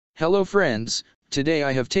Hello friends, today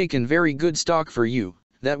I have taken very good stock for you,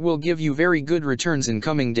 that will give you very good returns in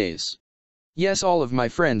coming days. Yes, all of my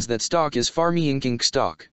friends, that stock is Farmmi Inc.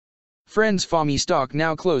 stock. Friends, FAMI stock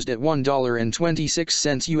now closed at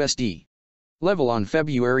 $1.26 USD. Level on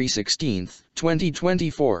February 16,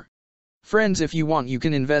 2024. Friends, if you want, you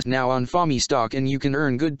can invest now on FAMI stock and you can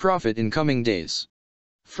earn good profit in coming days.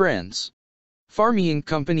 Friends, Farmmi Inc.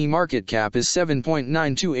 company market cap is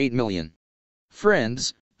 7.928 million.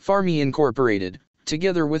 Friends, Farmmi Incorporated,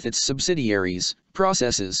 together with its subsidiaries,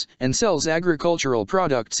 processes and sells agricultural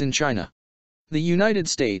products in China, the United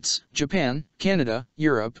States, Japan, Canada,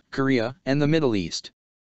 Europe, Korea, and the Middle East.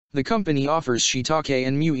 The company offers shiitake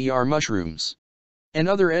and mu mushrooms and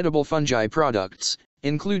other edible fungi products,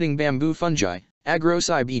 including bamboo fungi,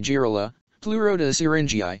 Agrocybe girella, Pleurotus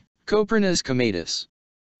syringii, Coprinus comatus,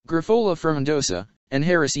 Grifola frondosa, and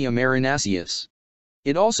Heresia marinaceus.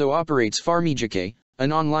 It also operates Farmmi,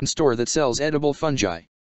 an online store that sells edible fungi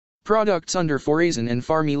products under Forazon and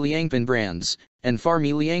Farmmi Liangpan brands, and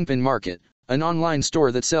Farmmi Liangpan Market, an online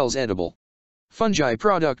store that sells edible fungi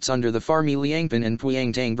products under the Farmmi Liangpan and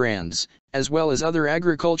Puangtang brands, as well as other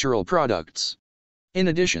agricultural products. In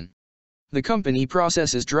addition, the company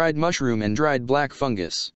processes dried mushroom and dried black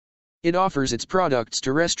fungus. It offers its products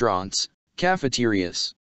to restaurants,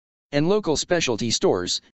 cafeterias, and local specialty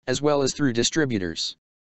stores, as well as through distributors.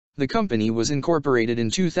 The company was incorporated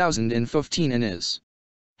in 2015 and is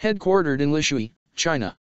headquartered in Lishui,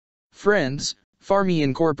 China. Friends, Farmmi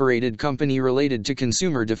Incorporated company related to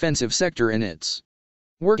consumer defensive sector and its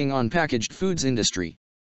working on packaged foods industry.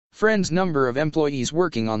 Friends, number of employees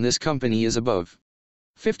working on this company is above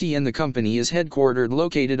 50 and the company is headquartered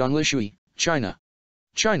located on Lishui, China.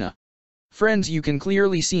 Friends, you can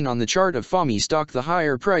clearly seen on the chart of FAMI stock the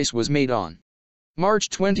higher price was made on March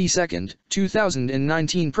 22,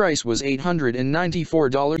 2019. Price was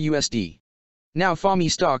 $894 USD. Now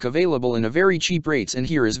FAMI stock available in a very cheap rates, and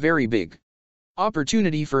here is very big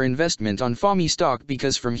opportunity for investment on FAMI stock,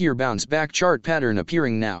 because from here bounce back chart pattern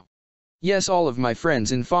appearing now. Yes, all of my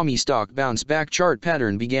friends, in FAMI stock bounce back chart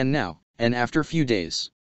pattern began now, and after few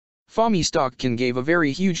days FAMI stock can give a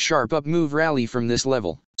very huge sharp up move rally from this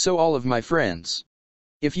level. So all of my friends,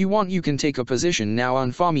 if you want, you can take a position now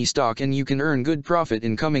on FAMI stock and you can earn good profit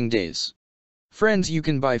in coming days. Friends, you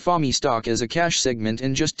can buy FAMI stock as a cash segment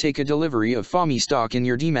and just take a delivery of FAMI stock in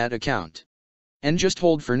your demat account and just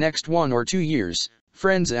hold for next 1 or 2 years.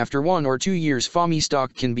 Friends, after 1 or 2 years FAMI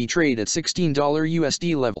stock can be traded at $16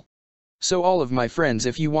 USD level. So all of my friends,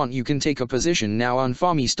 if you want, you can take a position now on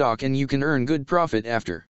FAMI stock and you can earn good profit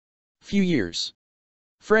after few years.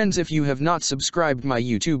 Friends, if you have not subscribed my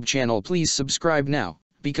YouTube channel, please subscribe now,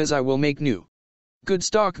 because I will make new good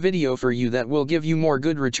stock video for you that will give you more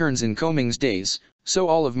good returns in coming days. So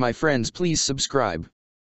all of my friends, please subscribe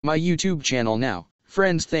my YouTube channel now.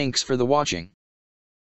 Friends, thanks for the watching.